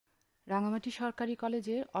রাঙামাটি সরকারি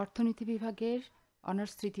কলেজের অর্থনীতি বিভাগের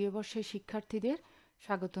অনার্স তৃতীয় বর্ষের শিক্ষার্থীদের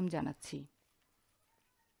স্বাগতম জানাচ্ছি।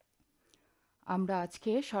 আমরা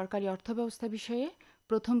আজকে সরকারি অর্থব্যবস্থা বিষয়ে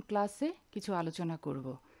প্রথম ক্লাসে কিছু আলোচনা করব।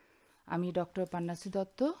 আমি ডক্টর পান্নাসী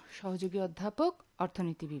দত্ত, সহযোগী অধ্যাপক,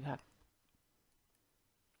 অর্থনীতি বিভাগ।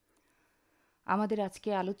 আমাদের আজকে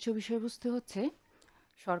আলোচ্য বিষয়বস্তু হচ্ছে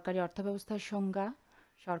সরকারি অর্থব্যবস্থার সংজ্ঞা,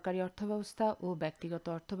 সরকারি অর্থব্যবস্থা ও ব্যক্তিগত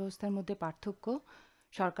অর্থব্যবস্থার মধ্যে পার্থক্য,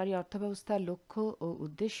 সরকারি অর্থব্যবস্থার লক্ষ্য ও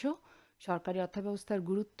উদ্দেশ্য, সরকারি অর্থব্যবস্থার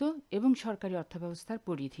গুরুত্ব এবং সরকারি অর্থব্যবস্থার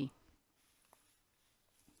পরিধি।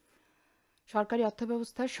 সরকারি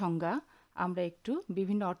অর্থব্যবস্থার সংজ্ঞা আমরা একটু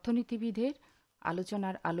বিভিন্ন অর্থনীতিবিদের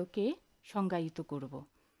আলোচনার আলোকে সংজ্ঞায়িত করব।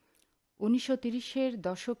 1930-এর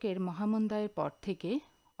দশকের মহামন্দায়ের পর থেকে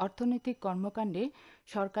অর্থনৈতিক কর্মকাণ্ডে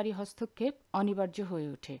সরকারি হস্তক্ষেপ অনিবার্য হয়ে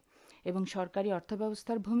ওঠে এবং সরকারি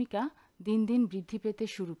অর্থব্যবস্থার ভূমিকা দিন দিন বৃদ্ধি পেতে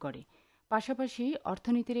শুরু করে। পাশাপাশি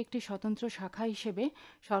অর্থনীতির একটি স্বতন্ত্র শাখা হিসেবে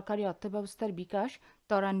সরকারি অর্থব্যবস্থার বিকাশ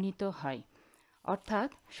ত্বরান্বিত হয়। অর্থাৎ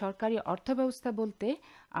সরকারি অর্থব্যবস্থা বলতে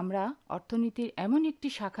আমরা অর্থনীতির এমন একটি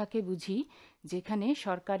শাখাকে বুঝি যেখানে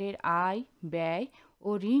সরকারের আয়, ব্যয় ও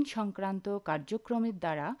ঋণ সংক্রান্ত কার্যক্রমের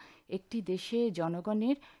দ্বারা একটি দেশে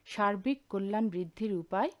জনগণের সার্বিক কল্যাণ বৃদ্ধির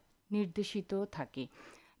উপায় নির্দেশিত থাকে।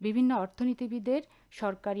 বিভিন্ন অর্থনীতিবিদের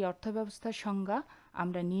সরকারি অর্থব্যবস্থার সংজ্ঞা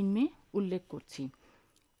আমরা নিম্নে উল্লেখ করছি।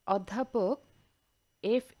 অধ্যাপক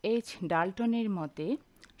F.H. ডাল্টনের মতে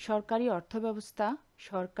সরকারি অর্থব্যবস্থা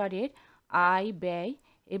সরকারের আয়, ব্যয়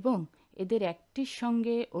এবং এদের একটির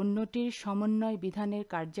সঙ্গে অন্যটির সমন্বয় বিধানের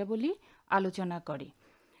কার্যাবলী আলোচনা করে।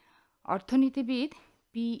 অর্থনীতিবিদ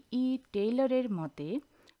P.E. টেইলরের মতে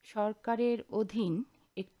সরকারের অধীন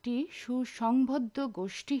একটি সুসংবদ্ধ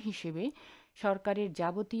গোষ্ঠী হিসেবে সরকারের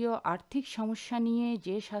যাবতীয় আর্থিক সমস্যা নিয়ে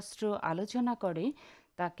যে শাস্ত্র আলোচনা করে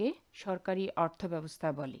তাকে সরকারি অর্থব্যবস্থা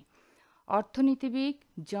বলে। অর্থনীতিবিদ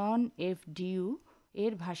জন এফ ডিউ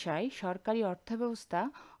এর ভাষায় সরকারি অর্থব্যবস্থা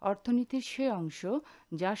অর্থনীতির সে অংশ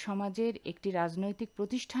যা সমাজের একটি রাজনৈতিক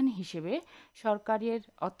প্রতিষ্ঠান হিসেবে সরকারের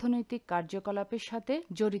অর্থনৈতিক কার্যকলাপের সাথে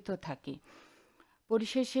জড়িত থাকে।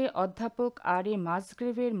 পরিশেষে অধ্যাপক আর.এ.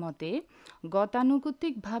 মাসগ্রেভের মতে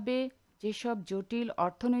গতানুগতিকভাবে যেসব জটিল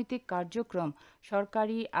অর্থনৈতিক কার্যক্রম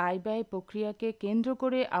সরকারি আয় ব্যয় প্রক্রিয়াকে কেন্দ্র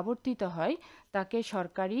করে আবর্তিত হয় তাকে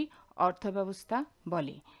সরকারি অর্থব্যবস্থা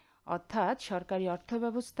বলে। অর্থাৎ সরকারি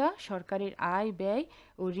অর্থব্যবস্থা সরকারের আয়, ব্যয়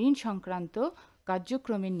ও ঋণ সংক্রান্ত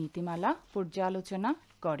কার্যক্রমের নীতিমালা পর্যালোচনা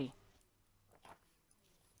করে।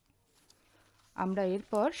 আমরা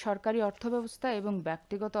এরপর সরকারি অর্থব্যবস্থা এবং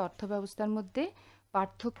ব্যক্তিগত অর্থব্যবস্থার মধ্যে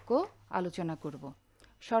পার্থক্য আলোচনা করব।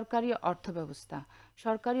 সরকারি অর্থব্যবস্থা।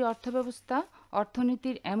 সরকারি অর্থব্যবস্থা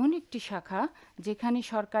অর্থনীতির এমন একটি শাখা যেখানে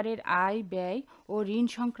সরকারের আয়, ব্যয় ও ঋণ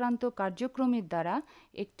সংক্রান্ত কার্যক্রমের দ্বারা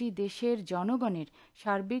একটি দেশের জনগণের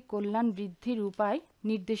সার্বিক কল্যাণ বৃদ্ধির উপায়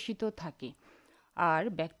নির্দেশিত থাকে। আর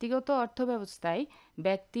ব্যক্তিগত অর্থব্যবস্থায়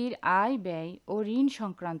ব্যক্তির আয়, ব্যয় ও ঋণ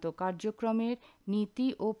সংক্রান্ত কার্যক্রমের নীতি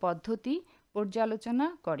ও পদ্ধতি পর্যালোচনা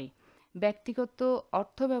করে। ব্যক্তিগত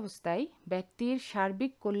অর্থব্যবস্থায় ব্যক্তির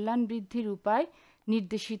সার্বিক কল্যাণ বৃদ্ধির উপায়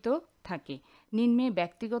নির্দেশিত থাকে। নিম্নে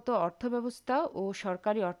ব্যক্তিগত অর্থব্যবস্থা ও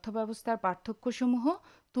সরকারি অর্থব্যবস্থার পার্থক্যসমূহ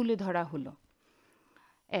তুলে ধরা হলো।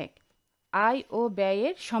 1. আয় ও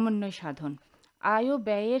ব্যয়ের সমন্বয় সাধন। আয় ও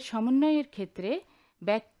ব্যয়ের সমন্বয়ের ক্ষেত্রে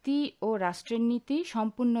ব্যক্তি ও রাষ্ট্রের নীতি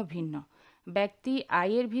সম্পূর্ণ ভিন্ন। ব্যক্তি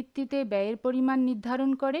আয়ের ভিত্তিতে ব্যয়ের পরিমাণ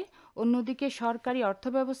নির্ধারণ করে, অন্যদিকে সরকারি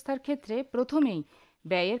অর্থব্যবস্থার ক্ষেত্রে প্রথমেই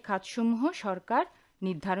ব্যয়ের খাতসমূহ সরকার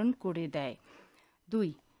নির্ধারণ করে দেয়।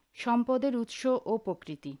 2. সম্পদের উৎস ও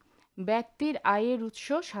প্রকৃতি। ব্যক্তির আয়ের উৎস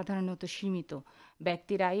সাধারণত সীমিত।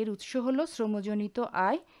 ব্যক্তির আয়ের উৎস হল শ্রমজনিত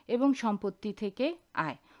আয় এবং সম্পত্তি থেকে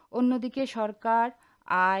আয়। অন্যদিকে সরকার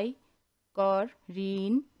আয়, কর,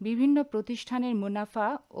 ঋণ, বিভিন্ন প্রতিষ্ঠানের মুনাফা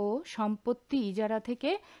ও সম্পত্তি ইজারা থেকে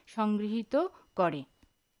সংগৃহীত করে।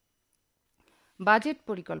 বাজেট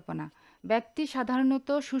পরিকল্পনা। ব্যক্তি সাধারণত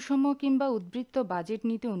সুষম কিংবা উদ্বৃত্ত বাজেট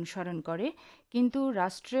নীতি অনুসরণ করে, কিন্তু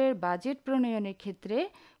রাষ্ট্রের বাজেট প্রণয়নের ক্ষেত্রে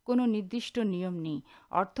কোনো নির্দিষ্ট নিয়ম নেই।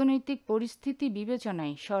 অর্থনৈতিক পরিস্থিতি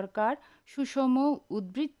বিবেচনায় সরকার সুষম,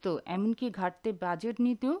 উদ্বৃত্ত এমনকি ঘাটতি বাজেট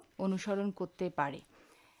নীতিও অনুসরণ করতে পারে।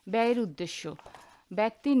 ব্যয়ের উদ্দেশ্য।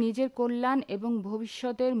 ব্যক্তি নিজের কল্যাণ এবং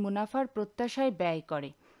ভবিষ্যতের মুনাফার প্রত্যাশায় ব্যয় করে।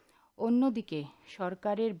 অন্যদিকে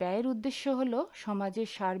সরকারের ব্যয়ের উদ্দেশ্য হল সমাজের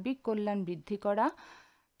সার্বিক কল্যাণ বৃদ্ধি করা,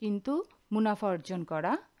 কিন্তু মুনাফা অর্জন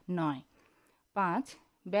করা নয়। 5.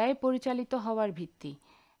 ব্যয় পরিচালিত হওয়ার ভিত্তি।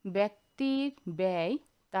 ব্যক্তির ব্যয়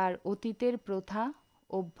তার অতীতের প্রথা,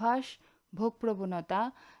 অভ্যাস, ভোগপ্রবণতা,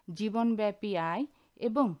 জীবনব্যাপী আয়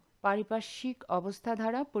এবং পারিপার্শ্বিক অবস্থা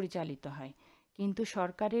দ্বারা পরিচালিত হয়, কিন্তু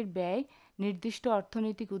সরকারের ব্যয় নির্দিষ্ট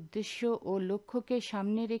অর্থনৈতিক উদ্দেশ্য ও লক্ষ্যকে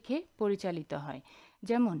সামনে রেখে পরিচালিত হয়।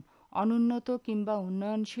 যেমন অনুন্নত কিংবা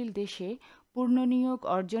উন্নয়নশীল দেশে পূর্ণ নিয়োগ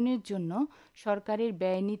অর্জনের জন্য সরকারের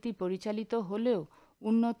ব্যয়নীতি পরিচালিত হলেও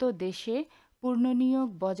উন্নত দেশে পূর্ণ নিয়োগ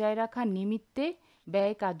বজায় রাখার নিমিত্তে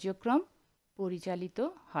ব্যয় কার্যক্রম পরিচালিত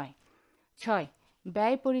হয়। 6.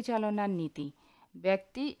 ব্যয় পরিচালনার নীতি।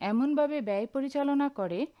 ব্যক্তি এমনভাবে ব্যয় পরিচালনা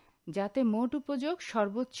করে যাতে মোট উপযোগ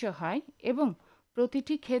সর্বোচ্চ হয় এবং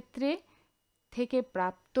প্রতিটি ক্ষেত্রে থেকে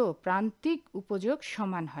প্রাপ্ত প্রান্তিক উপযোগ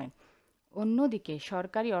সমান হয়। অন্যদিকে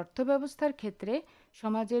সরকারি অর্থব্যবস্থার ক্ষেত্রে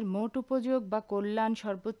সমাজের মোট উপযোগ বা কল্যাণ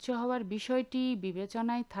সর্বোচ্চ হওয়ার বিষয়টি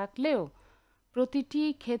বিবেচনায় থাকলেও প্রতিটি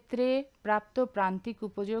ক্ষেত্রে প্রাপ্ত প্রান্তিক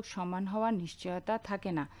উপযোগ সমান হওয়ার নিশ্চয়তা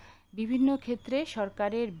থাকে না। বিভিন্ন ক্ষেত্রে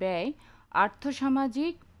সরকারের ব্যয়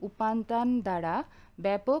আর্থসামাজিক উপাদান দ্বারা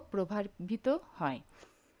ব্যাপক প্রভাবিত হয়।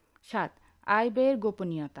 7. আয় ব্যয়ের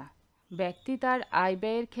গোপনীয়তা। ব্যক্তি তার আয়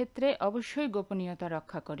ব্যয়ের ক্ষেত্রে অবশ্যই গোপনীয়তা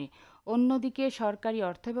রক্ষা করে। অন্যদিকে সরকারি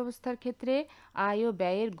অর্থব্যবস্থার ক্ষেত্রে আয় ও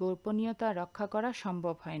ব্যয়ের গোপনীয়তা রক্ষা করা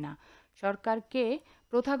সম্ভব হয় না। সরকারকে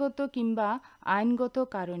প্রথাগত কিংবা আইনগত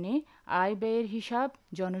কারণে আয় ব্যয়ের হিসাব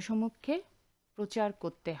জনসমক্ষে প্রচার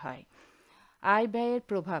করতে হয়। আয় ব্যয়ের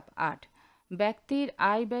প্রভাব। 8. ব্যক্তির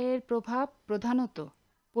আয় ব্যয়ের প্রভাব প্রধানত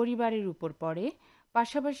পরিবারের উপর পড়ে,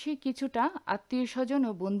 পাশাপাশি কিছুটা আত্মীয়স্বজন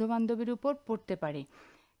ও বন্ধুবান্ধবের উপর পড়তে পারে,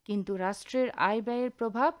 কিন্তু রাষ্ট্রের আয় ব্যয়ের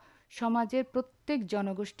প্রভাব সমাজের প্রত্যেক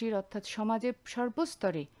জনগোষ্ঠীর অর্থাৎ সমাজের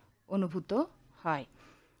সর্বস্তরে অনুভূত হয়।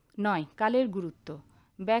 9. কালের গুরুত্ব।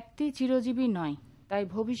 ব্যক্তি চিরজীবী নয়, তাই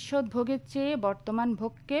ভবিষ্যৎ ভোগের চেয়ে বর্তমান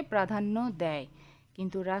ভোগকে প্রাধান্য দেয়,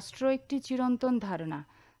 কিন্তু রাষ্ট্র একটি চিরন্তন ধারণা,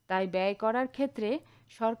 তাই ব্যয় করার ক্ষেত্রে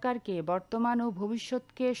সরকারকে বর্তমান ও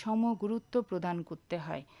ভবিষ্যৎকে সম গুরুত্ব প্রদান করতে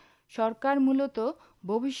হয়। সরকার মূলত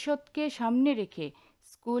ভবিষ্যৎকে সামনে রেখে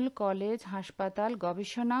স্কুল, কলেজ, হাসপাতাল,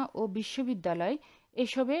 গবেষণা ও বিশ্ববিদ্যালয়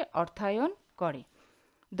এসবে অর্থায়ন করে।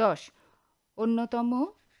 10. অন্যতম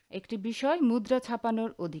একটি বিষয় মুদ্রা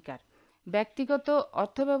ছাপানোর অধিকার। ব্যক্তিগত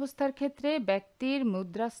অর্থব্যবস্থার ক্ষেত্রে ব্যক্তির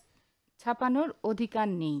মুদ্রা ছাপানোর অধিকার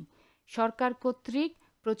নেই। সরকার কর্তৃক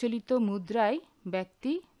প্রচলিত মুদ্রাই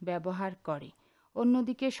ব্যক্তি ব্যবহার করে।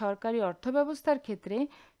 অন্যদিকে সরকারি অর্থব্যবস্থার ক্ষেত্রে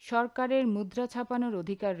সরকারের মুদ্রা ছাপানোর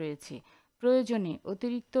অধিকার রয়েছে। প্রয়োজনে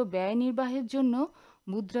অতিরিক্ত ব্যয় নির্বাহের জন্য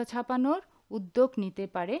মুদ্রা ছাপানোর উদ্যোগ নিতে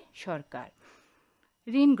পারে সরকার।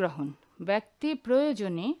 ঋণ গ্রহণ। ব্যক্তি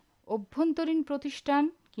প্রয়োজনে অভ্যন্তরীণ প্রতিষ্ঠান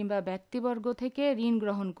কিংবা ব্যক্তিবর্গ থেকে ঋণ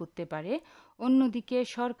গ্রহণ করতে পারে। অন্যদিকে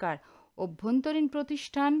সরকার অভ্যন্তরীণ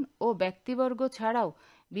প্রতিষ্ঠান ও ব্যক্তিবর্গ ছাড়াও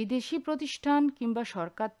বিদেশি প্রতিষ্ঠান কিংবা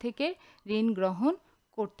সরকার থেকে ঋণ গ্রহণ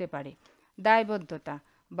করতে পারে। দায়বদ্ধতা।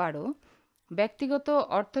 12. ব্যক্তিগত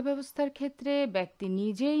অর্থব্যবস্থার ক্ষেত্রে ব্যক্তি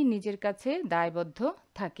নিজেই নিজের কাছে দায়বদ্ধ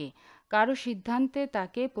থাকে, কারো সিদ্ধান্তে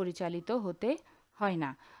তাকে পরিচালিত হতে হয়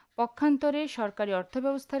না। পক্ষান্তরে সরকারি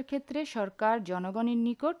অর্থব্যবস্থার ক্ষেত্রে সরকার জনগণের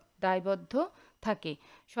নিকট দায়বদ্ধ থাকে।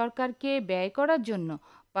 সরকারকে ব্যয় করার জন্য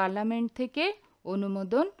পার্লামেন্ট থেকে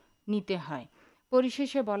অনুমোদন নিতে হয়।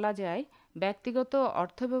 পরিশেষে বলা যায়, ব্যক্তিগত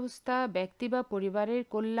অর্থব্যবস্থা ব্যক্তি বা পরিবারের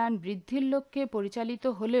কল্যাণ বৃদ্ধির লক্ষ্যে পরিচালিত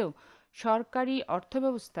হলেও সরকারি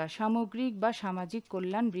অর্থব্যবস্থা সামগ্রিক বা সামাজিক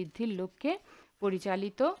কল্যাণ বৃদ্ধির লক্ষ্যে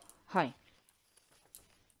পরিচালিত হয়।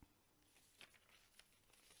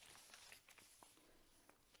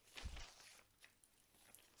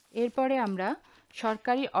 এরপরে আমরা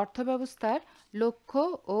সরকারি অর্থব্যবস্থার লক্ষ্য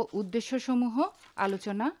ও উদ্দেশ্যসমূহ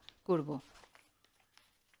আলোচনা করব।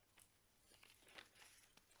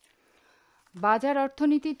 বাজার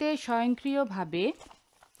অর্থনীতিতে স্বয়ংক্রিয়ভাবে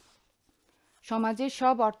সমাজের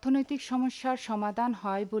সব অর্থনৈতিক সমস্যার সমাধান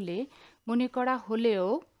হয় বলে মনে করা হলেও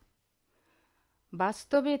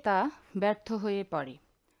বাস্তবে তা ব্যর্থ হয়ে পড়ে।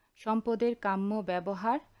 সম্পদের কাম্য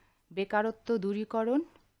ব্যবহার, বেকারত্ব দূরীকরণ,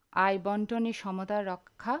 আয় বণ্টনে সমতা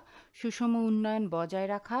রক্ষা, সুষম উন্নয়ন বজায়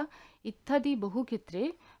রাখা ইত্যাদি বহু ক্ষেত্রে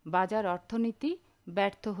বাজার অর্থনীতি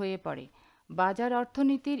ব্যর্থ হয়ে পড়ে। বাজার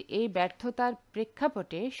অর্থনীতির এই ব্যর্থতার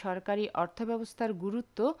প্রেক্ষাপটে সরকারি অর্থব্যবস্থার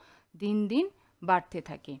গুরুত্ব দিন দিন বাড়তে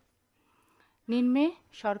থাকে। নিম্নে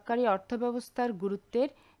সরকারি অর্থব্যবস্থার গুরুত্বের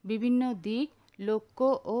বিভিন্ন দিক, লক্ষ্য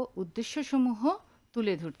ও উদ্দেশ্যসমূহ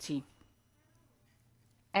তুলে ধরছি।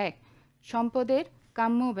 1. সম্পদের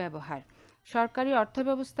কাম্য ব্যবহার। সরকারি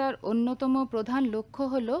অর্থব্যবস্থার অন্যতম প্রধান লক্ষ্য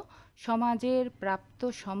হল সমাজের প্রাপ্ত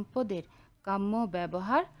সম্পদের কাম্য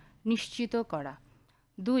ব্যবহার নিশ্চিত করা।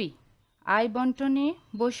 2. আয় বণ্টনে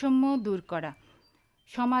বৈষম্য দূর করা।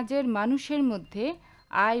 সমাজের মানুষের মধ্যে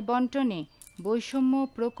আয় বণ্টনে বৈষম্য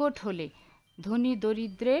প্রকট হলে, ধনী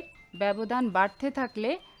দরিদ্রের ব্যবধান বাড়তে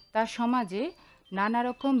থাকলে তা সমাজে নানা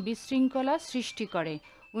রকম বিশৃঙ্খলা সৃষ্টি করে,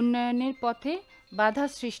 উন্নয়নের পথে বাধা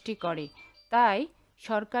সৃষ্টি করে। তাই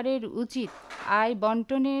সরকারের উচিত আয়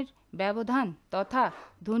বণ্টনের ব্যবধান তথা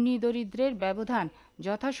ধনী দরিদ্রের ব্যবধান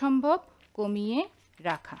যথাসম্ভব কমিয়ে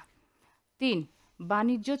রাখা। 3.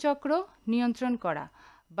 বাণিজ্য চক্র নিয়ন্ত্রণ করা।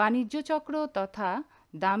 বাণিজ্য চক্র তথা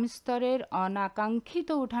দাম স্তরের অনাকাঙ্ক্ষিত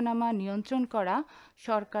ওঠানামা নিয়ন্ত্রণ করা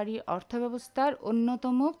সরকারি অর্থব্যবস্থার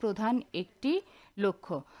অন্যতম প্রধান একটি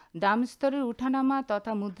লক্ষ্য। দাম স্তরের ওঠানামা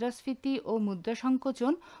তথা মুদ্রাস্ফীতি ও মুদ্রা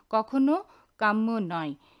সংকোচন কখনো কাম্য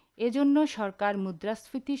নয়। এজন্য সরকার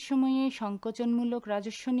মুদ্রাস্ফীতির সময়ে সংকোচনমূলক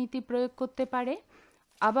রাজস্ব নীতি প্রয়োগ করতে পারে,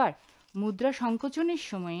 আবার মুদ্রা সংকোচনের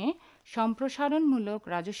সময়ে সম্প্রসারণমূলক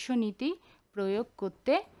রাজস্ব নীতি প্রয়োগ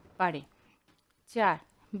করতে পারে। 4.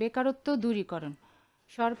 বেকারত্ব দূরীকরণ।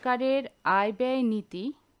 সরকারের আয় ব্যয় নীতি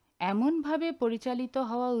এমনভাবে পরিচালিত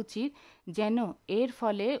হওয়া উচিত যেন এর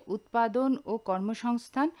ফলে উৎপাদন ও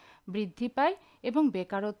কর্মসংস্থান বৃদ্ধি পায় এবং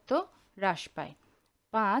বেকারত্ব হ্রাস পায়।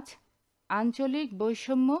 5. আঞ্চলিক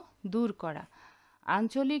বৈষম্য দূর করা।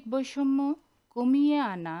 আঞ্চলিক বৈষম্য কমিয়ে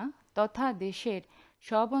আনা তথা দেশের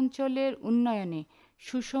সব অঞ্চলের উন্নয়নে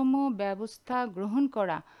সুষম ব্যবস্থা গ্রহণ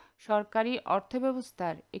করা সরকারি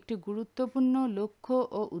অর্থব্যবস্থার একটি গুরুত্বপূর্ণ লক্ষ্য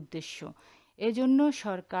ও উদ্দেশ্য। এজন্য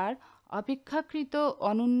সরকার অপেক্ষাকৃত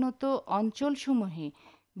অনুন্নত অঞ্চলসমূহে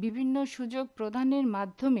বিভিন্ন সুযোগ প্রদানের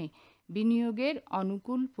মাধ্যমে বিনিয়োগের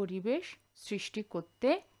অনুকূল পরিবেশ সৃষ্টি করতে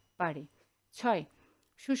পারে। 6.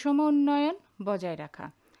 সুষম উন্নয়ন বজায় রাখা।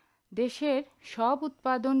 দেশের সব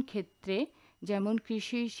উৎপাদন ক্ষেত্রে যেমন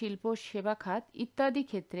কৃষি, শিল্প, সেবা খাত ইত্যাদি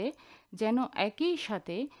ক্ষেত্রে যেন একই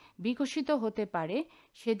সাথে বিকশিত হতে পারে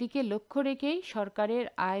সেদিকে লক্ষ্য রেখেই সরকারের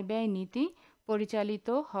আয় ব্যয় নীতি পরিচালিত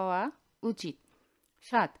হওয়া উচিত।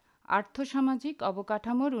 7. আর্থসামাজিক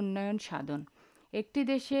অবকাঠামোর উন্নয়ন সাধন। একটি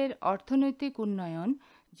দেশের অর্থনৈতিক উন্নয়ন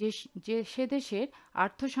সে দেশের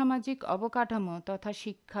আর্থসামাজিক অবকাঠামো তথা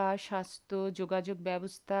শিক্ষা, স্বাস্থ্য, যোগাযোগ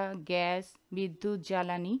ব্যবস্থা, গ্যাস, বিদ্যুৎ,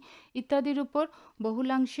 জ্বালানি ইত্যাদির উপর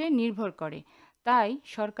বহুলাংশে নির্ভর করে। তাই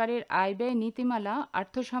সরকারের আয় ব্যয় নীতিমালা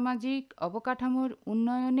আর্থসামাজিক অবকাঠামোর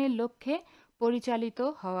উন্নয়নের লক্ষ্যে পরিচালিত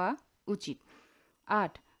হওয়া উচিত।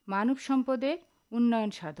 8. মানব সম্পদের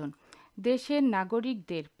উন্নয়ন সাধন। দেশের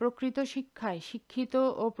নাগরিকদের প্রকৃত শিক্ষায় শিক্ষিত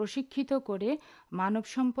ও প্রশিক্ষিত করে মানব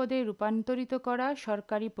সম্পদে রূপান্তরিত করা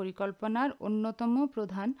সরকারি পরিকল্পনার অন্যতম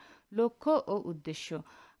প্রধান লক্ষ্য ও উদ্দেশ্য।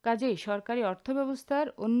 কাজেই সরকারি অর্থব্যবস্থার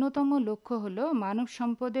অন্যতম লক্ষ্য হল মানব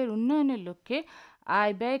সম্পদের উন্নয়নের লক্ষ্যে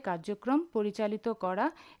আয় ব্যয় কার্যক্রম পরিচালিত করা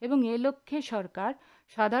এবং এ লক্ষ্যে সরকার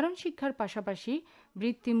সাধারণ শিক্ষার পাশাপাশি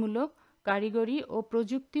বৃত্তিমূলক, কারিগরি ও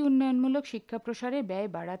প্রযুক্তি উন্নয়নমূলক শিক্ষা প্রসারে ব্যয়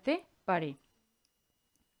বাড়াতে পারে।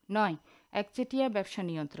 9. একচেটিয়া ব্যবসা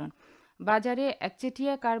নিয়ন্ত্রণ। বাজারে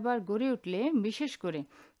একচেটিয়া কারবার গড়ে উঠলে, বিশেষ করে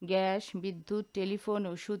গ্যাস, বিদ্যুৎ, টেলিফোন,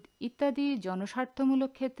 ওষুধ ইত্যাদি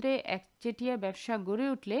জনস্বার্থমূলক ক্ষেত্রে একচেটিয়া ব্যবসা গড়ে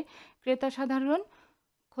উঠলে ক্রেতা সাধারণ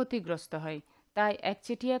ক্ষতিগ্রস্ত হয়। তাই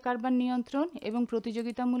একচেটিয়া কারবার নিয়ন্ত্রণ এবং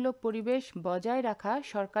প্রতিযোগিতামূলক পরিবেশ বজায় রাখা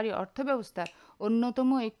সরকারি অর্থব্যবস্থার অন্যতম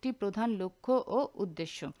একটি প্রধান লক্ষ্য ও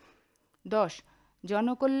উদ্দেশ্য। 10.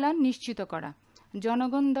 জনকল্যাণ নিশ্চিত করা।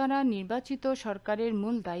 জনগণ দ্বারা নির্বাচিত সরকারের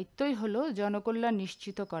মূল দায়িত্বই হল জনকল্যাণ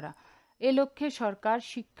নিশ্চিত করা। এ লক্ষ্যে সরকার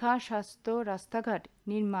শিক্ষা, স্বাস্থ্য, রাস্তাঘাট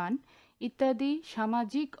নির্মাণ ইত্যাদি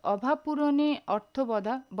সামাজিক অভাব পূরণে অর্থ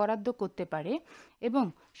বরাদ্দ করতে পারে এবং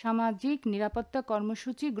সামাজিক নিরাপত্তা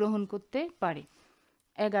কর্মসূচি গ্রহণ করতে পারে।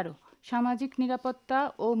 11. সামাজিক নিরাপত্তা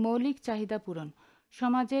ও মৌলিক চাহিদা পূরণ।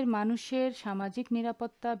 সমাজের মানুষের সামাজিক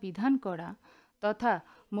নিরাপত্তা বিধান করা তথা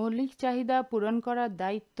মৌলিক চাহিদা পূরণ করার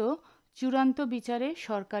দায়িত্ব চূড়ান্ত বিচারে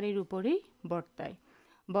সরকারের উপরেই বর্তায়।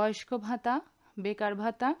 বয়স্ক ভাতা, বেকার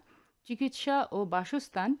ভাতা, চিকিৎসা ও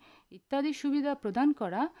বাসস্থান ইত্যাদি সুবিধা প্রদান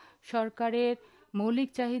করা সরকারের মৌলিক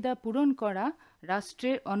চাহিদা পূরণ করা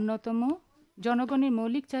রাষ্ট্রের অন্যতম জনগণের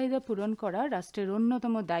মৌলিক চাহিদা পূরণ করা রাষ্ট্রের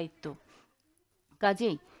অন্যতম দায়িত্ব।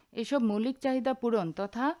 কাজেই এসব মৌলিক চাহিদা পূরণ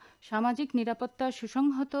তথা সামাজিক নিরাপত্তা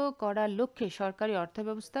সুসংহত করার লক্ষ্যে সরকারি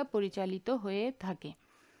অর্থব্যবস্থা পরিচালিত হয়ে থাকে।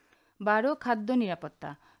 12. খাদ্য নিরাপত্তা।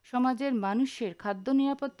 সমাজের মানুষের খাদ্য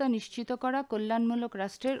নিরাপত্তা নিশ্চিত করা কল্যাণমূলক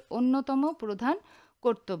রাষ্ট্রের অন্যতম প্রধান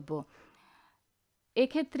কর্তব্য।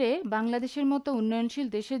 এক্ষেত্রে বাংলাদেশের মতো উন্নয়নশীল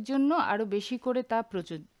দেশের জন্য আরও বেশি করে তা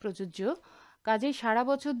প্রযোজ্য। কাজেই সারা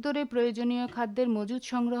বছর ধরে প্রয়োজনীয় খাদ্যের মজুদ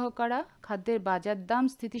সংগ্রহ করা, খাদ্যের বাজার দাম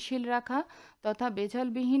স্থিতিশীল রাখা তথা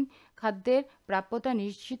ভেজালবিহীন খাদ্যের প্রাপ্যতা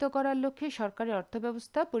নিশ্চিত করার লক্ষ্যে সরকারি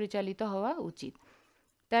অর্থব্যবস্থা পরিচালিত হওয়া উচিত।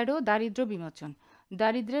 13. দারিদ্র্য বিমোচন।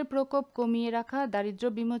 দারিদ্র্যের প্রকোপ কমিয়ে রাখা,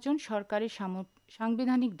 দারিদ্র্য বিমোচন সরকারের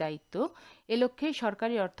সাংবিধানিক দায়িত্ব। এ লক্ষ্যে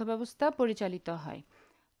সরকারি অর্থব্যবস্থা পরিচালিত হয়।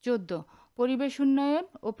 14. পরিবেশ উন্নয়ন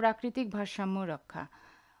ও প্রাকৃতিক ভারসাম্য রক্ষা।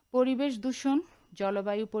 পরিবেশ দূষণ,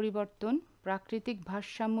 জলবায়ু পরিবর্তন, প্রাকৃতিক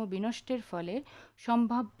ভারসাম্য বিনষ্টের ফলে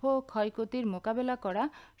সম্ভাব্য ক্ষয়ক্ষতির মোকাবেলা করা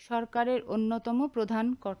সরকারের অন্যতম প্রধান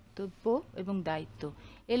কর্তব্য এবং দায়িত্ব।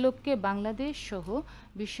 এ লক্ষ্যে বাংলাদেশ সহ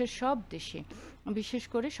বিশ্বের সব দেশে, বিশেষ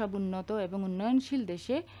করে সব উন্নত এবং উন্নয়নশীল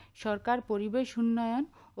দেশে সরকার পরিবেশ উন্নয়ন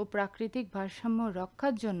ও ও প্রাকৃতিক ভারসাম্য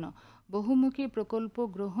রক্ষার জন্য বহুমুখী প্রকল্প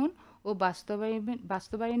গ্রহণ ও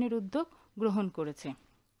বাস্তবায়নের উদ্যোগ গ্রহণ করেছে।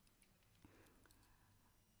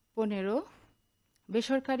 15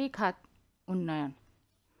 বেসরকারি খাত উন্নয়ন।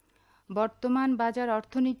 বর্তমান বাজার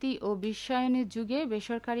অর্থনীতি ও বিশ্বায়নের যুগে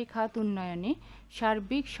বেসরকারি খাত উন্নয়নে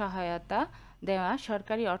সার্বিক সহায়তা দেওয়া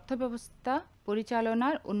সরকারি অর্থব্যবস্থা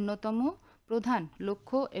পরিচালনার অন্যতম প্রধান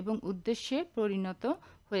লক্ষ্য এবং উদ্দেশ্যে পরিণত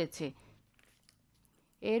হয়েছে।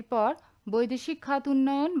 এরপর বৈদেশিক খাত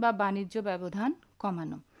উন্নয়ন বা বাণিজ্য ব্যবধান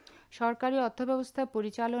কমানো। সরকারি অর্থব্যবস্থা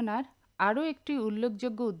পরিচালনার আরও একটি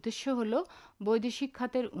উল্লেখযোগ্য উদ্দেশ্য হল বৈদেশিক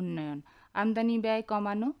খাতের উন্নয়ন, আমদানি ব্যয়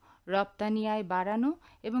কমানো, রপ্তানি আয় বাড়ানো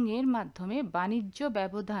এবং এর মাধ্যমে বাণিজ্য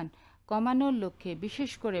ব্যবধান কমানোর লক্ষ্যে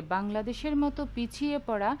বিশেষ করে বাংলাদেশের মতো পিছিয়ে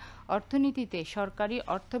পড়া অর্থনীতিতে সরকারি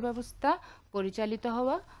অর্থব্যবস্থা পরিচালিত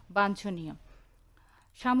হওয়া বাঞ্ছনীয়।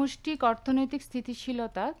 সামষ্টিক অর্থনৈতিক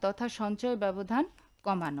স্থিতিশীলতা তথা সঞ্চয় ব্যবধান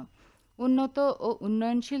কমানো। উন্নত ও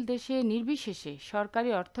উন্নয়নশীল দেশে নির্বিশেষে সরকারি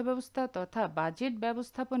অর্থব্যবস্থা তথা বাজেট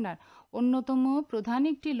ব্যবস্থাপনার অন্যতম প্রধান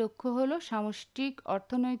একটি লক্ষ্য হল সামষ্টিক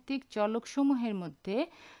অর্থনৈতিক চলকসমূহের মধ্যে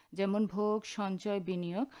যেমন ভোগ, সঞ্চয়,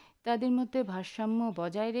 বিনিয়োগ ইত্যাদির মধ্যে ভারসাম্য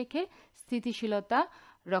বজায় রেখে স্থিতিশীলতা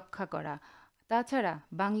রক্ষা করা। তাছাড়া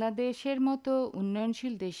বাংলাদেশের মতো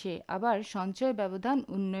উন্নয়নশীল দেশে আবার সঞ্চয় ব্যবধান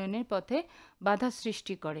উন্নয়নের পথে বাধা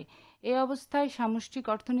সৃষ্টি করে। এ অবস্থায় সামষ্টিক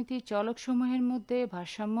অর্থনীতির চলকসমূহের মধ্যে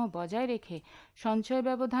ভারসাম্য বজায় রেখে সঞ্চয়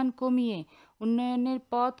ব্যবধান কমিয়ে উন্নয়নের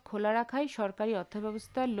পথ খোলা রাখাই সরকারি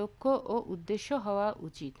অর্থব্যবস্থার লক্ষ্য ও উদ্দেশ্য হওয়া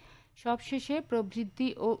উচিত। সবশেষে প্রবৃদ্ধি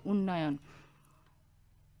ও উন্নয়ন।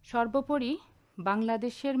 সর্বোপরি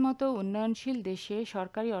বাংলাদেশের মতো উন্নয়নশীল দেশে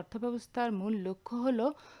সরকারি অর্থব্যবস্থার মূল লক্ষ্য হল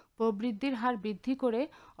প্রবৃদ্ধির হার বৃদ্ধি করে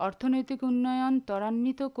অর্থনৈতিক উন্নয়ন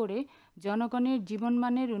ত্বরান্বিত করে জনগণের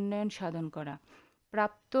জীবনমানের উন্নয়ন সাধন করা।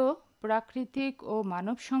 প্রাপ্ত প্রাকৃতিক ও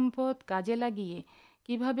মানব সম্পদ কাজে লাগিয়ে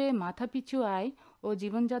কিভাবে মাথাপিছু আয় ও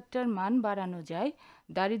জীবনযাত্রার মান বাড়ানো যায়,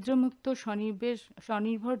 দারিদ্র্যমুক্ত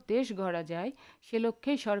স্বনির্ভর দেশ গড়া যায়, সে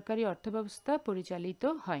লক্ষ্যেই সরকারি অর্থব্যবস্থা পরিচালিত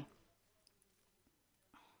হয়।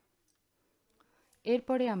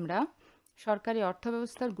 এরপরে আমরা সরকারি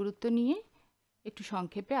অর্থব্যবস্থার গুরুত্ব নিয়ে একটু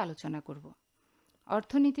সংক্ষেপে আলোচনা করব।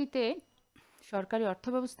 অর্থনীতিতে সরকারি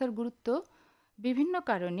অর্থব্যবস্থার গুরুত্ব বিভিন্ন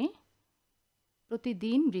কারণে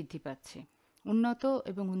প্রতিদিন বৃদ্ধি পাচ্ছে। উন্নত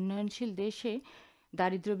এবং উন্নয়নশীল দেশে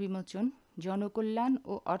দারিদ্র্য বিমোচন, জনকল্যাণ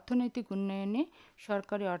ও অর্থনৈতিক উন্নয়নে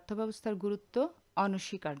সরকারি অর্থব্যবস্থার গুরুত্ব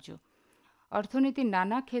অনস্বীকার্য। অর্থনীতির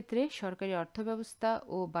নানা ক্ষেত্রে সরকারি অর্থব্যবস্থা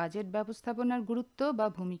ও বাজেট ব্যবস্থাপনার গুরুত্ব বা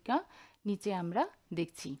ভূমিকা নিচে আমরা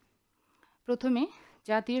দেখছি। প্রথমে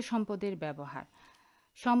জাতীয় সম্পদের ব্যবহার।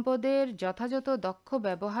 সম্পদের যথাযথ দক্ষ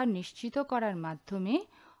ব্যবহার নিশ্চিত করার মাধ্যমে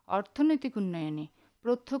অর্থনৈতিক উন্নয়নে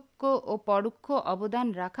প্রত্যক্ষ ও পরোক্ষ অবদান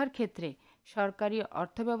রাখার ক্ষেত্রে সরকারি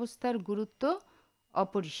অর্থব্যবস্থার গুরুত্ব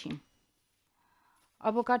অপরিসীম।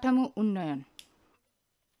 অবকাঠামো উন্নয়ন।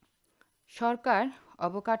 সরকার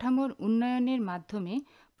অবকাঠামোর উন্নয়নের মাধ্যমে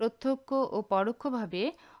প্রত্যক্ষ ও পরোক্ষভাবে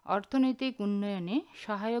অর্থনৈতিক উন্নয়নে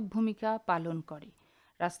সহায়ক ভূমিকা পালন করে।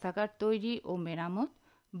 রাস্তাঘাট তৈরি ও মেরামত,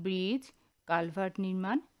 ব্রিজ, কালভার্ট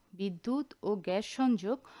নির্মাণ, বিদ্যুৎ ও গ্যাস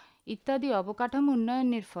সংযোগ ইত্যাদি অবকাঠামো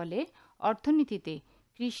উন্নয়নের ফলে অর্থনীতিতে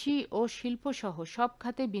কৃষি ও শিল্পসহ সব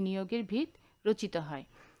খাতে বিনিয়োগের ভিত রচিত হয়।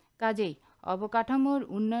 কাজেই অবকাঠামোর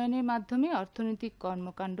উন্নয়নের মাধ্যমে অর্থনৈতিক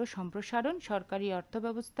কর্মকাণ্ড সম্প্রসারণ সরকারি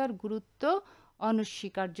অর্থব্যবস্থার গুরুত্ব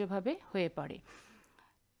অনস্বীকার্যভাবে হয়ে পড়ে।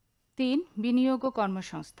 3. বিনিয়োগ ও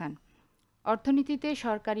কর্মসংস্থান। অর্থনীতিতে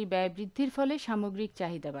সরকারি ব্যয় বৃদ্ধির ফলে সামগ্রিক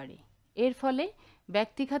চাহিদা বাড়ে। এর ফলে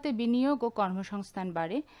ব্যক্তিখাতে বিনিয়োগ ও কর্মসংস্থান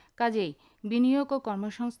বাড়ে। কাজেই বিনিয়োগ ও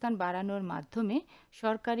কর্মসংস্থান বাড়ানোর মাধ্যমে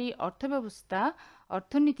সরকারি অর্থব্যবস্থা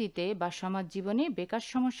অর্থনীতিতে বা সমাজ জীবনে বেকার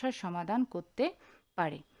সমস্যার সমাধান করতে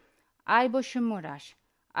পারে। আয় বৈষম্য হ্রাস।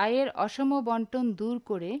 আয়ের অসম বণ্টন দূর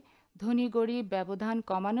করে ধনী গরিব ব্যবধান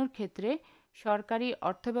কমানোর ক্ষেত্রে সরকারি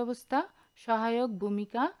অর্থব্যবস্থা সহায়ক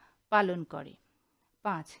ভূমিকা পালন করে।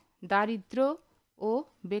 5. দারিদ্র্য ও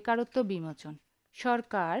বেকারত্ব বিমোচন।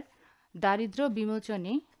 সরকার দারিদ্র্য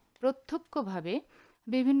বিমোচনে প্রত্যক্ষভাবে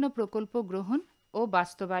বিভিন্ন প্রকল্প গ্রহণ ও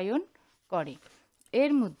বাস্তবায়ন করে।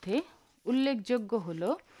 এর মধ্যে উল্লেখযোগ্য হল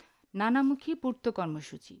নানামুখী পূর্ত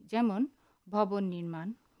কর্মসূচি, যেমন ভবন নির্মাণ,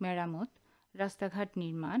 মেরামত, রাস্তাঘাট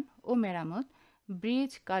নির্মাণ ও মেরামত,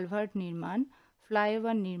 ব্রিজ কালভার্ট নির্মাণ,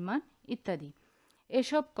 ফ্লাইওভার নির্মাণ ইত্যাদি।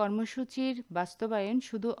 এসব কর্মসূচির বাস্তবায়ন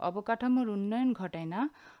শুধু অবকাঠামোর উন্নয়ন ঘটায় না,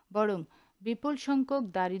 বরং বিপুল সংখ্যক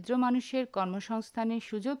দারিদ্র মানুষের কর্মসংস্থানের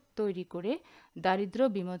সুযোগ তৈরি করে দারিদ্র্য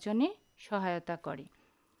বিমোচনে সহায়তা করে।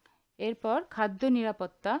 এরপর খাদ্য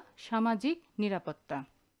নিরাপত্তা, সামাজিক নিরাপত্তা।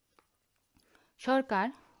 সরকার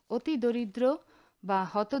অতি দরিদ্র বা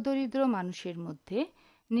হতদরিদ্র মানুষের মধ্যে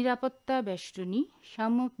নিরাপত্তা বেষ্টনী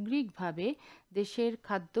সামগ্রিকভাবে দেশের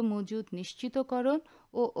খাদ্য মজুত নিশ্চিতকরণ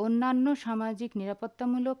ও অন্যান্য সামাজিক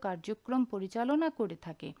নিরাপত্তামূলক কার্যক্রম পরিচালনা করে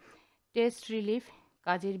থাকে। টেস্ট রিলিফ,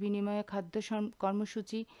 কাজের বিনিময়ে খাদ্য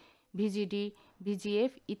কর্মসূচি, ভিজিডি,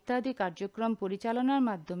 ভিজিএফ ইত্যাদি কার্যক্রম পরিচালনার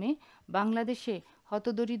মাধ্যমে বাংলাদেশে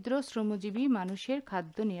হতদরিদ্র শ্রমজীবী মানুষের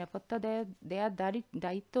খাদ্য নিরাপত্তা দেয়ার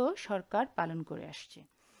দায়িত্ব সরকার পালন করে আসছে।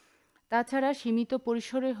 তাছাড়া সীমিত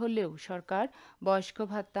পরিসরে হলেও সরকার বয়স্ক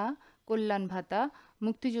ভাতা, কল্যাণ ভাতা,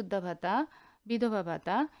 মুক্তিযোদ্ধা ভাতা, বিধবা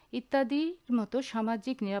ভাতা ইত্যাদির মতো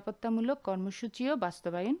সামাজিক নিরাপত্তামূলক কর্মসূচিও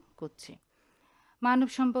বাস্তবায়ন করছে। মানব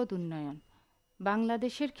সম্পদ উন্নয়ন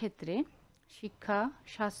বাংলাদেশের ক্ষেত্রে শিক্ষা,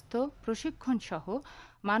 স্বাস্থ্য, প্রশিক্ষণ সহ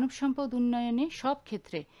মানব সম্পদ উন্নয়নে সব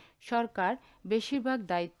ক্ষেত্রে সরকার বেশিরভাগ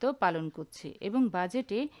দায়িত্ব পালন করছে এবং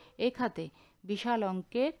বাজেটে এ খাতে বিশাল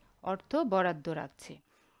অঙ্কের অর্থ বরাদ্দ রাখছে।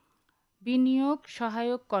 বিনিয়োগ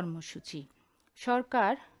সহায়ক কর্মসূচি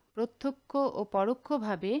সরকার প্রত্যক্ষ ও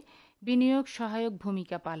পরোক্ষভাবে বিনিয়োগ সহায়ক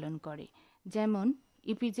ভূমিকা পালন করে, যেমন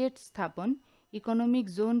ইপিজেড স্থাপন, ইকোনমিক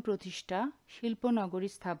জোন প্রতিষ্ঠা, শিল্পনগরী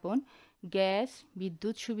স্থাপন, গ্যাস,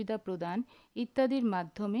 বিদ্যুৎ সুবিধা প্রদান ইত্যাদির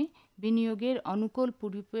মাধ্যমে বিনিয়োগের অনুকূল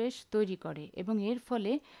পরিবেশ তৈরি করে এবং এর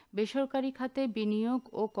ফলে বেসরকারি খাতে বিনিয়োগ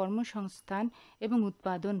ও কর্মসংস্থান এবং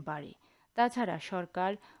উৎপাদন বাড়ে। তাছাড়া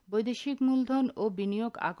সরকার বৈদেশিক মূলধন ও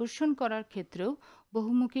বিনিয়োগ আকর্ষণ করার ক্ষেত্রেও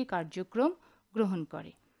বহুমুখী কার্যক্রম গ্রহণ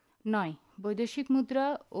করে। 9. বৈদেশিক মুদ্রা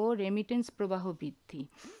ও রেমিটেন্স প্রবাহ বৃদ্ধি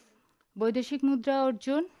বৈদেশিক মুদ্রা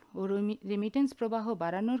অর্জন ও রেমিটেন্স প্রবাহ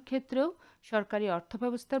বাড়ানোর ক্ষেত্রেও সরকারি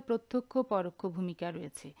অর্থব্যবস্থার প্রত্যক্ষ পরোক্ষ ভূমিকা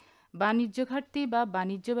রয়েছে। বাণিজ্য ঘাটতি বা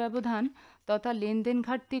বাণিজ্য ব্যবধান তথা লেনদেন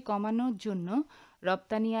ঘাটতি কমানোর জন্য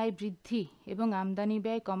রপ্তানি আয় বৃদ্ধি এবং আমদানি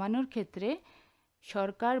ব্যয় কমানোর ক্ষেত্রে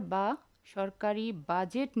সরকার বা সরকারি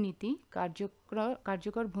বাজেট নীতি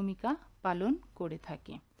কার্যকর ভূমিকা পালন করে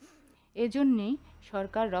থাকে। এজন্যেই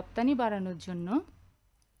সরকার রপ্তানি বাড়ানোর জন্য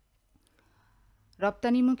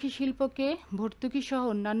রপ্তানিমুখী শিল্পকে ভর্তুকি সহ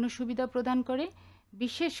অন্যান্য সুবিধা প্রদান করে,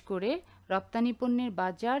 বিশেষ করে রপ্তানি পণ্যের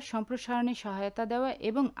বাজার সম্প্রসারণে সহায়তা দেওয়া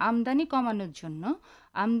এবং আমদানি কমানোর জন্য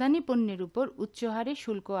আমদানি পণ্যের উপর উচ্চ হারে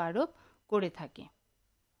শুল্ক আরোপ করে থাকে।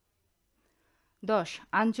 10.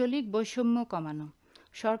 আঞ্চলিক বৈষম্য কমানো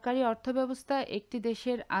সরকারি অর্থব্যবস্থা একটি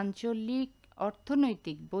দেশের আঞ্চলিক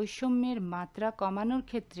অর্থনৈতিক বৈষম্যের মাত্রা কমানোর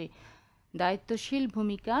ক্ষেত্রে দায়িত্বশীল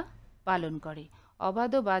ভূমিকা পালন করে।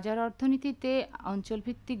 অবাধ বাজার অর্থনীতিতে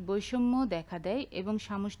অঞ্চলভিত্তিক বৈষম্য দেখা দেয় এবং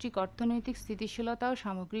সামষ্টিক অর্থনৈতিক স্থিতিশীলতা ও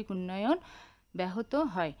সামগ্রিক উন্নয়ন ব্যাহত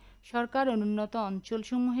হয়। সরকার অনুন্নত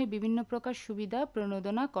অঞ্চলসমূহে বিভিন্ন প্রকার সুবিধা,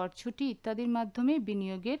 প্রণোদনা, করছুটি ইত্যাদির মাধ্যমে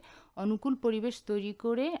বিনিয়োগের অনুকূল পরিবেশ তৈরি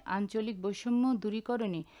করে আঞ্চলিক বৈষম্য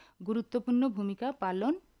দূরীকরণে গুরুত্বপূর্ণ ভূমিকা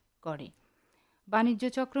পালন করে। বাণিজ্য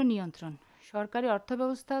চক্র নিয়ন্ত্রণ সরকারি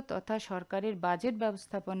অর্থব্যবস্থা তথা সরকারের বাজেট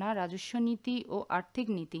ব্যবস্থাপনা, রাজস্ব নীতি ও আর্থিক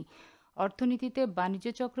নীতি অর্থনীতিতে বাণিজ্য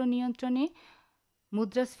চক্র নিয়ন্ত্রণে,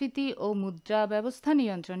 মুদ্রাস্ফীতি ও মুদ্রা ব্যবস্থা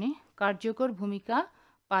নিয়ন্ত্রণে কার্যকর ভূমিকা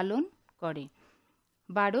পালন করে।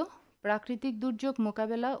 12. প্রাকৃতিক দুর্যোগ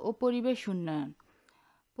মোকাবেলা ও পরিবেশ উন্নয়ন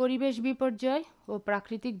পরিবেশ বিপর্যয় ও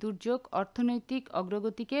প্রাকৃতিক দুর্যোগ অর্থনৈতিক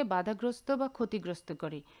অগ্রগতিকে বাধাগ্রস্ত বা ক্ষতিগ্রস্ত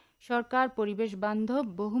করে। সরকার পরিবেশ বান্ধব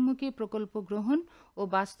বহুমুখী প্রকল্প গ্রহণ ও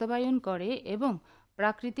বাস্তবায়ন করে এবং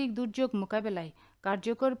প্রাকৃতিক দুর্যোগ মোকাবেলায়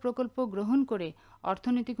কার্যকর প্রকল্প গ্রহণ করে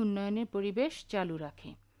অর্থনৈতিক উন্নয়নের পরিবেশ চালু রাখে।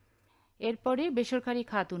 এরপরে বেসরকারি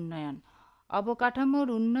খাত উন্নয়ন অবকাঠামোর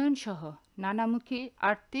উন্নয়ন সহ নানামুখী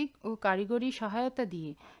আর্থিক ও কারিগরি সহায়তা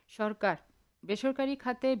দিয়ে সরকার বেসরকারি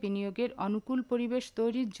খাতে বিনিয়োগের অনুকূল পরিবেশ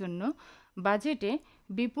তৈরির জন্য বাজেটে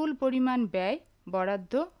বিপুল পরিমাণ ব্যয়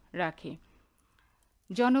বরাদ্দ রাখে।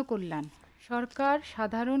 জনকল্যাণ সরকার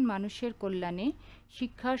সাধারণ মানুষের কল্যাণে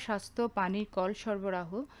শিক্ষা, স্বাস্থ্য, পানির কল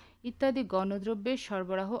সরবরাহ ইত্যাদি গণদ্রব্যের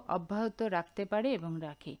সরবরাহ অব্যাহত রাখতে পারে এবং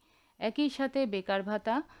রাখে। একই সাথে বেকার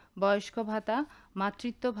ভাতা, বয়স্ক ভাতা,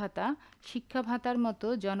 মাতৃত্ব ভাতা, শিক্ষা ভাতার মতো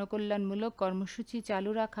জনকল্যাণমূলক কর্মসূচি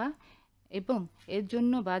চালু রাখা এবং এর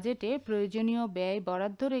জন্য বাজেটে প্রয়োজনীয় ব্যয়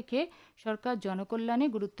বরাদ্দ রেখে সরকার জনকল্যাণে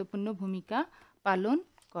গুরুত্বপূর্ণ ভূমিকা পালন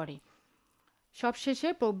করে। সবশেষে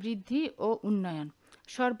প্রবৃদ্ধি ও উন্নয়ন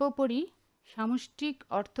সর্বোপরি সামষ্টিক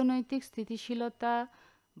অর্থনৈতিক স্থিতিশীলতা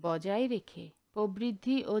বজায় রেখে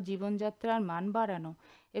প্রবৃদ্ধি ও জীবনযাত্রার মান বাড়ানো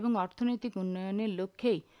এবং অর্থনৈতিক উন্নয়নের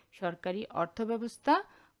লক্ষ্যেই সরকারি অর্থব্যবস্থা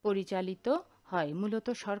পরিচালিত হয়। মূলত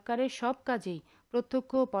সরকারের সব কাজেই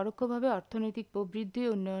প্রত্যক্ষ ও পরোক্ষভাবে অর্থনৈতিক প্রবৃদ্ধি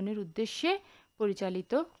ও উন্নয়নের উদ্দেশ্যে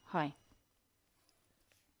পরিচালিত হয়।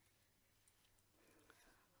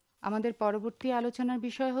 আমাদের পরবর্তী আলোচনার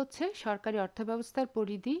বিষয় হচ্ছে সরকারি অর্থব্যবস্থার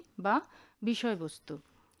পরিধি বা বিষয়বস্তু।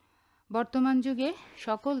 বর্তমান যুগে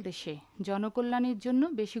সকল দেশে জনকল্যাণের জন্য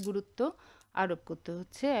বেশি গুরুত্ব আরোপ করতে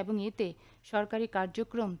হচ্ছে এবং এতে সরকারি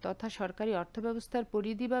কার্যক্রম তথা সরকারি অর্থব্যবস্থার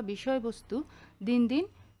পরিধি বা বিষয়বস্তু দিন দিন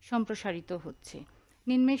সম্প্রসারিত হচ্ছে।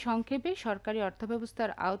 নিম্নে সংক্ষেপে সরকারি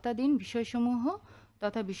অর্থব্যবস্থার আওতাধীন বিষয়সমূহ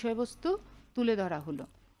তথা বিষয়বস্তু তুলে ধরা হলো।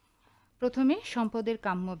 প্রথমে সম্পদের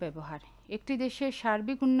কাম্য ব্যবহার। একটি দেশের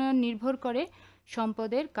সার্বিক উন্নয়ন নির্ভর করে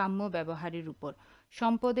সম্পদের কাম্য ব্যবহারের উপর।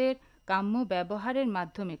 সম্পদের কাম্য ব্যবহারের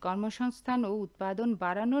মাধ্যমে কর্মসংস্থান ও উৎপাদন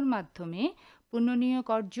বাড়ানোর মাধ্যমে পুনর্বিনিয়োগ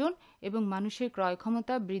অর্জন এবং মানুষের ক্রয়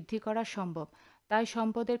ক্ষমতা বৃদ্ধি করা সম্ভব। তাই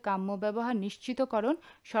সম্পদের কাম্য ব্যবহার নিশ্চিতকরণ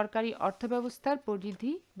সরকারি অর্থব্যবস্থার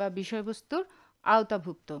পরিধি বা বিষয়বস্তুর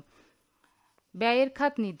আওতাভুক্ত। ব্যয়ের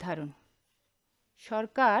খাত নির্ধারণ।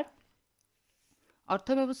 সরকার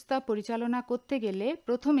অর্থব্যবস্থা পরিচালনা করতে গেলে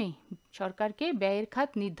প্রথমেই সরকারকে ব্যয়ের খাত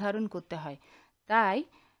নির্ধারণ করতে হয়। তাই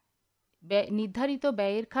নির্ধারিত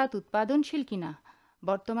ব্যয়ের খাত উৎপাদনশীল কিনা,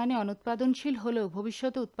 বর্তমানে অনুৎপাদনশীল হলেও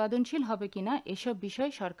ভবিষ্যতে উৎপাদনশীল হবে কিনা, এসব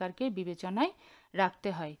বিষয় সরকারকে বিবেচনায় রাখতে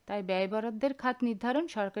হয়। তাই ব্যয় বরাদ্দের খাত নির্ধারণ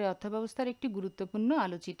সরকারি অর্থব্যবস্থার একটি গুরুত্বপূর্ণ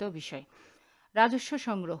আলোচিত বিষয়। রাজস্ব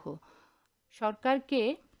সংগ্রহ।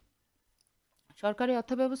 সরকারি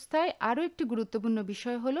অর্থব্যবস্থায় আরও একটি গুরুত্বপূর্ণ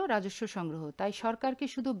বিষয় হলো রাজস্ব সংগ্রহ। তাই সরকারকে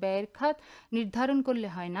শুধু ব্যয়ের খাত নির্ধারণ করলে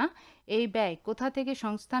হয় না, এই ব্যয় কোথা থেকে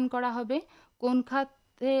সংস্থান করা হবে, কোন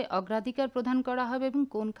খাতে অগ্রাধিকার প্রদান করা হবে এবং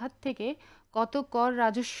কোন খাত থেকে কত কর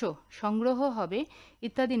রাজস্ব সংগ্রহ হবে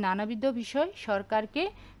ইত্যাদি নানাবিধ বিষয় সরকারকে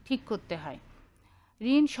ঠিক করতে হয়।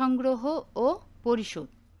 ঋণ সংগ্রহ ও পরিশোধ।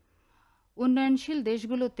 উন্নয়নশীল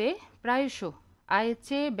দেশগুলোতে প্রায়শ আয়ের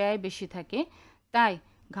চেয়ে ব্যয় বেশি থাকে। তাই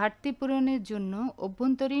ঘাটতি পূরণের জন্য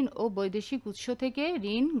অভ্যন্তরীণ ও বৈদেশিক উৎস থেকে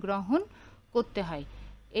ঋণ গ্রহণ করতে হয়।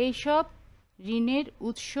 এইসব ঋণের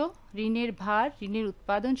উৎস, ঋণের ভার, ঋণের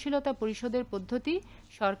উৎপাদনশীলতা পরিশোধের পদ্ধতি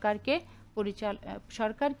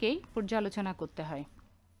সরকারকেই পর্যালোচনা করতে হয়।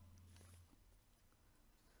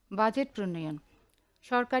 বাজেট প্রণয়ন।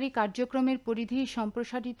 সরকারি কার্যক্রমের পরিধি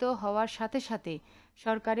সম্প্রসারিত হওয়ার সাথে সাথে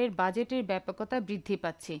সরকারের বাজেটের ব্যাপকতা বৃদ্ধি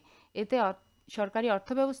পাচ্ছে। এতে সরকারি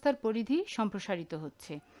অর্থব্যবস্থার পরিধি সম্প্রসারিত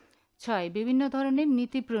হচ্ছে। 6. বিভিন্ন ধরনের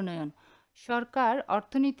নীতি প্রণয়ন। সরকার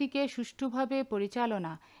অর্থনীতিকে সুষ্ঠুভাবে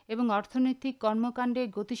পরিচালনা এবং অর্থনৈতিক কর্মকাণ্ডে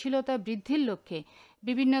গতিশীলতা বৃদ্ধির লক্ষ্যে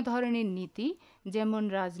বিভিন্ন ধরনের নীতি, যেমন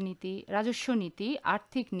রাজস্ব নীতি,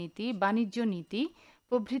 আর্থিক নীতি, বাণিজ্য নীতি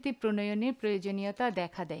প্রভৃতি প্রণয়নের প্রয়োজনীয়তা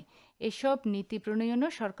দেখা দেয়। এসব নীতি প্রণয়নও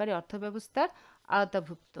সরকারি অর্থব্যবস্থার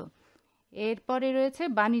আওতাভুক্ত। এরপরে রয়েছে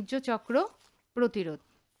বাণিজ্য চক্র প্রতিরোধ।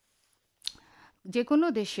 যে কোনো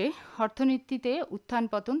দেশে অর্থনীতিতে উত্থান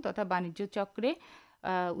পতন তথা বাণিজ্য চক্রে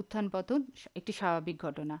উত্থান পতন একটি স্বাভাবিক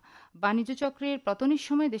ঘটনা। বাণিজ্য চক্রের পতনের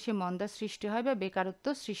সময় দেশে মন্দা সৃষ্টি হয় বা বেকারত্ব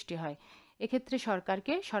সৃষ্টি হয়। এক্ষেত্রে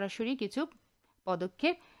সরকারকে সরাসরি কিছু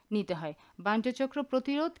পদক্ষেপ নিতে হয়। বাণিজ্য চক্র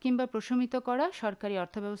প্রতিরোধ কিংবা প্রশমিত করা সরকারি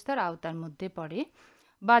অর্থব্যবস্থার আওতার মধ্যে পড়ে।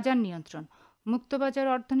 বাজার নিয়ন্ত্রণ। মুক্তবাজার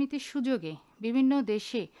অর্থনীতির সুযোগে বিভিন্ন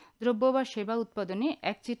দেশে দ্রব্য বা সেবা উৎপাদনে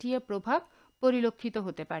একচেটিয়া প্রভাব পরিলক্ষিত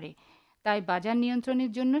হতে পারে। তাই বাজার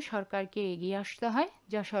নিয়ন্ত্রণের জন্য সরকারকে এগিয়ে আসতে হয়,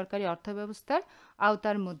 যা সরকারি অর্থব্যবস্থার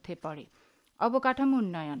আওতার মধ্যে পড়ে। অবকাঠামো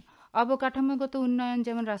উন্নয়ন। অবকাঠামোগত উন্নয়ন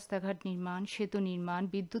যেমন রাস্তাঘাট নির্মাণ, সেতু নির্মাণ,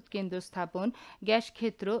 বিদ্যুৎ কেন্দ্র স্থাপন, গ্যাস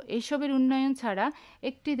ক্ষেত্র এসবের উন্নয়ন ছাড়া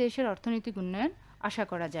একটি দেশের অর্থনৈতিক উন্নয়ন আশা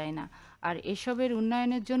করা যায় না। আর এসবের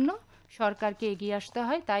উন্নয়নের জন্য সরকারকে এগিয়ে আসতে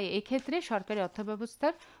হয়। তাই এক্ষেত্রে সরকারি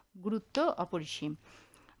অর্থব্যবস্থার গুরুত্ব অপরিসীম।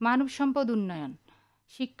 মানব সম্পদ উন্নয়ন।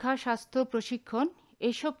 শিক্ষা, স্বাস্থ্য, প্রশিক্ষণ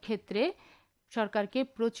এসব ক্ষেত্রে সরকারকে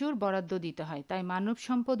প্রচুর বরাদ্দ দিতে হয়। তাই মানব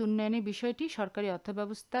সম্পদ উন্নয়নের বিষয়টি সরকারি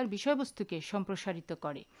অর্থব্যবস্থার বিষয়বস্তুকে সম্প্রসারিত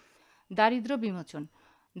করে। দারিদ্র্য বিমোচন।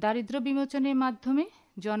 দারিদ্র্য বিমোচনের মাধ্যমে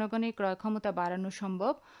জনগণের ক্রয় ক্ষমতা বাড়ানো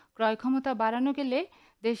সম্ভব। ক্রয় ক্ষমতা বাড়ানো গেলে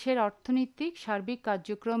দেশের অর্থনৈতিক সার্বিক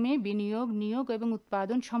কার্যক্রমে বিনিয়োগ, নিয়োগ এবং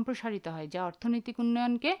উৎপাদন সম্প্রসারিত হয়, যা অর্থনৈতিক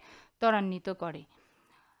উন্নয়নকে ত্বরান্বিত করে।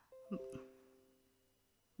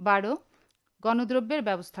 12. গণদ্রব্যের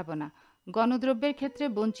ব্যবস্থাপনা। গণদ্রব্যের ক্ষেত্রে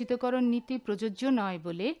বঞ্চিতকরণ নীতি প্রযোজ্য নয়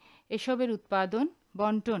বলে এসবের উৎপাদন,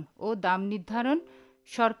 বন্টন ও দাম নির্ধারণ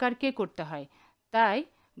সরকারকে করতে হয়। তাই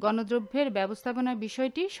গণদ্রব্যের ব্যবস্থাপনার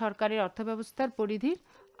বিষয়টি সরকারের অর্থব্যবস্থার পরিধির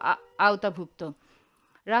আওতাভুক্ত।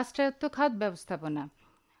 রাষ্ট্রায়ত্ত খাত ব্যবস্থাপনা।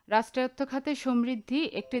 রাষ্ট্রায়ত্ত খাতের সমৃদ্ধি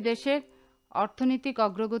একটি দেশের অর্থনৈতিক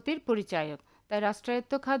অগ্রগতির পরিচায়ক। তাই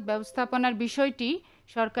রাষ্ট্রায়ত্ত খাত ব্যবস্থাপনার বিষয়টি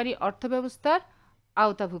সরকারি অর্থব্যবস্থার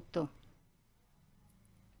আওতাভুক্ত।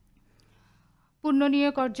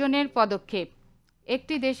 পুনর্বিনিয়োগ অর্জনের পদক্ষেপ।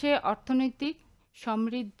 একটি দেশে অর্থনৈতিক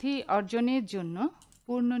সমৃদ্ধি অর্জনের জন্য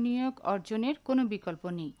পুনর্বিনিয়োগ অর্জনের কোনো বিকল্প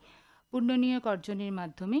নেই। পুনর্বিনিয়োগ অর্জনের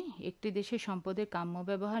মাধ্যমে একটি দেশের সম্পদের কাম্য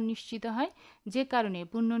ব্যবহার নিশ্চিত হয়, যে কারণে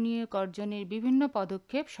পুনর্বিনিয়োগ অর্জনের বিভিন্ন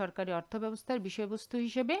পদক্ষেপ সরকারি অর্থব্যবস্থার বিষয়বস্তু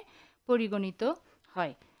হিসেবে পরিগণিত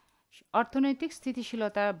হয়। অর্থনৈতিক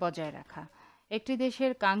স্থিতিশীলতা বজায় রাখা। একটি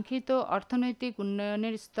দেশের কাঙ্ক্ষিত অর্থনৈতিক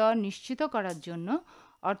উন্নয়নের স্তর নিশ্চিত করার জন্য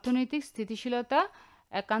অর্থনৈতিক স্থিতিশীলতা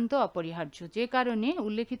একান্ত অপরিহার্য, যে কারণে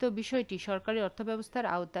উল্লেখিত বিষয়টি সরকারি অর্থব্যবস্থার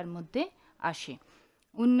আওতার মধ্যে আসে।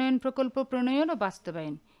 উন্নয়ন প্রকল্প প্রণয়ন ও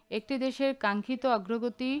বাস্তবায়ন। একটি দেশের কাঙ্ক্ষিত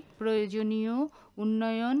অগ্রগতি প্রয়োজনীয়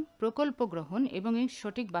উন্নয়ন প্রকল্প গ্রহণ এবং এর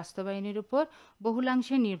সঠিক বাস্তবায়নের উপর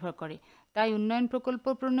বহুলাংশে নির্ভর করে। তাই উন্নয়ন প্রকল্প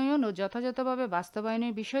প্রণয়ন ও যথাযথভাবে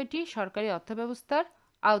বাস্তবায়নের বিষয়টি সরকারি অর্থব্যবস্থার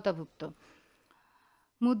আওতাভুক্ত।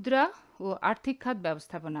 মুদ্রা ও আর্থিক খাত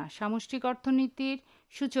ব্যবস্থাপনা। সামষ্টিক অর্থনীতির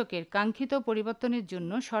সূচকের কাঙ্ক্ষিত পরিবর্তনের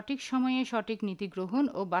জন্য সঠিক সময়ে সঠিক নীতি গ্রহণ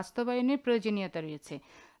ও বাস্তবায়নের প্রয়োজনীয়তা রয়েছে।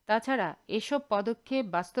 তাছাড়া এসব পদক্ষেপ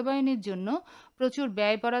বাস্তবায়নের জন্য প্রচুর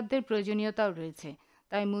ব্যয় বরাদ্দের প্রয়োজনীয়তাও রয়েছে।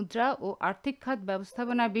 তাই মুদ্রা ও আর্থিক খাত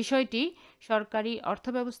ব্যবস্থাপনা বিষয়টি সরকারি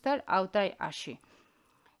অর্থব্যবস্থার আওতায় আসে।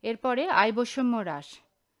 এরপরে আয় বৈষম্য হ্রাস।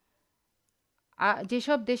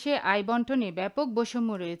 যেসব দেশে আয় বণ্টনে ব্যাপক বৈষম্য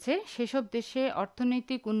রয়েছে সেসব দেশে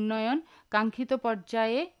অর্থনৈতিক উন্নয়ন কাঙ্ক্ষিত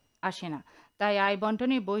পর্যায়ে আসে না। তাই আয়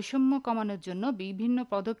বণ্টনে বৈষম্য কমানোর জন্য বিভিন্ন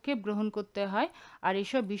পদক্ষেপ গ্রহণ করতে হয়, আর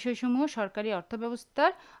এসব বিষয়সমূহ সরকারি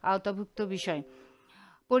অর্থব্যবস্থার আওতাভুক্ত বিষয়।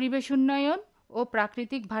 পরিবেশ উন্নয়ন ও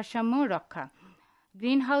প্রাকৃতিক ভারসাম্য রক্ষা।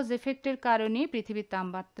 গ্রিনহাউস এফেক্টের কারণে পৃথিবীর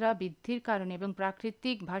তাপমাত্রা বৃদ্ধির কারণে এবং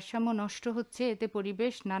প্রাকৃতিক ভারসাম্য নষ্ট হচ্ছে, এতে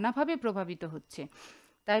পরিবেশ নানাভাবে প্রভাবিত হচ্ছে।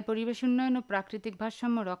 তাই পরিবেশ উন্নয়ন ও প্রাকৃতিক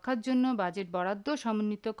ভারসাম্য রক্ষার জন্য বাজেট বরাদ্দ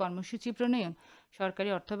সমন্বিত কর্মসূচি প্রণয়ন সরকারি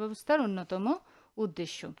অর্থব্যবস্থার অন্যতম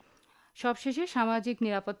উদ্দেশ্য। সবশেষে সামাজিক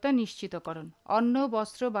নিরাপত্তা নিশ্চিতকরণ। অন্ন,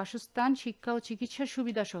 বস্ত্র, বাসস্থান, শিক্ষা ও চিকিৎসা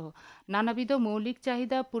সুবিধা সহ নানাবিধ মৌলিক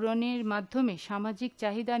চাহিদা পূরণের মাধ্যমে সামাজিক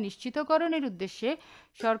চাহিদা নিশ্চিতকরণের উদ্দেশ্যে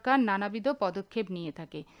সরকার নানাবিধ পদক্ষেপ নিয়ে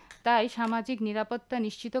থাকে। তাই সামাজিক নিরাপত্তা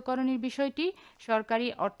নিশ্চিতকরণের বিষয়টি সরকারি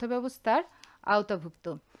অর্থব্যবস্থার আওতাভুক্ত।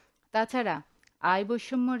 তাছাড়া আয়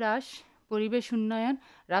বৈষম্য হ্রাস, পরিবেশ উন্নয়ন,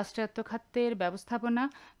 রাষ্ট্রায়ত্ত খাতের ব্যবস্থাপনা,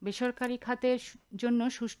 বেসরকারি খাতের জন্য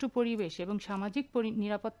সুষ্ঠু পরিবেশ এবং সামাজিক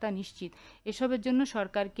নিরাপত্তা নিশ্চিত, এসবের জন্য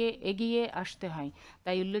সরকারকে এগিয়ে আসতে হয়।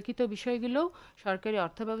 তাই উল্লেখিত বিষয়গুলোও সরকারি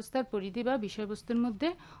অর্থব্যবস্থার পরিধি বা বিষয়বস্তুর মধ্যে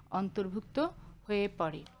অন্তর্ভুক্ত হয়ে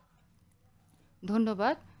পড়ে।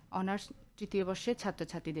 ধন্যবাদ অনার্স তৃতীয় বর্ষের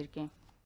ছাত্রছাত্রীদেরকে।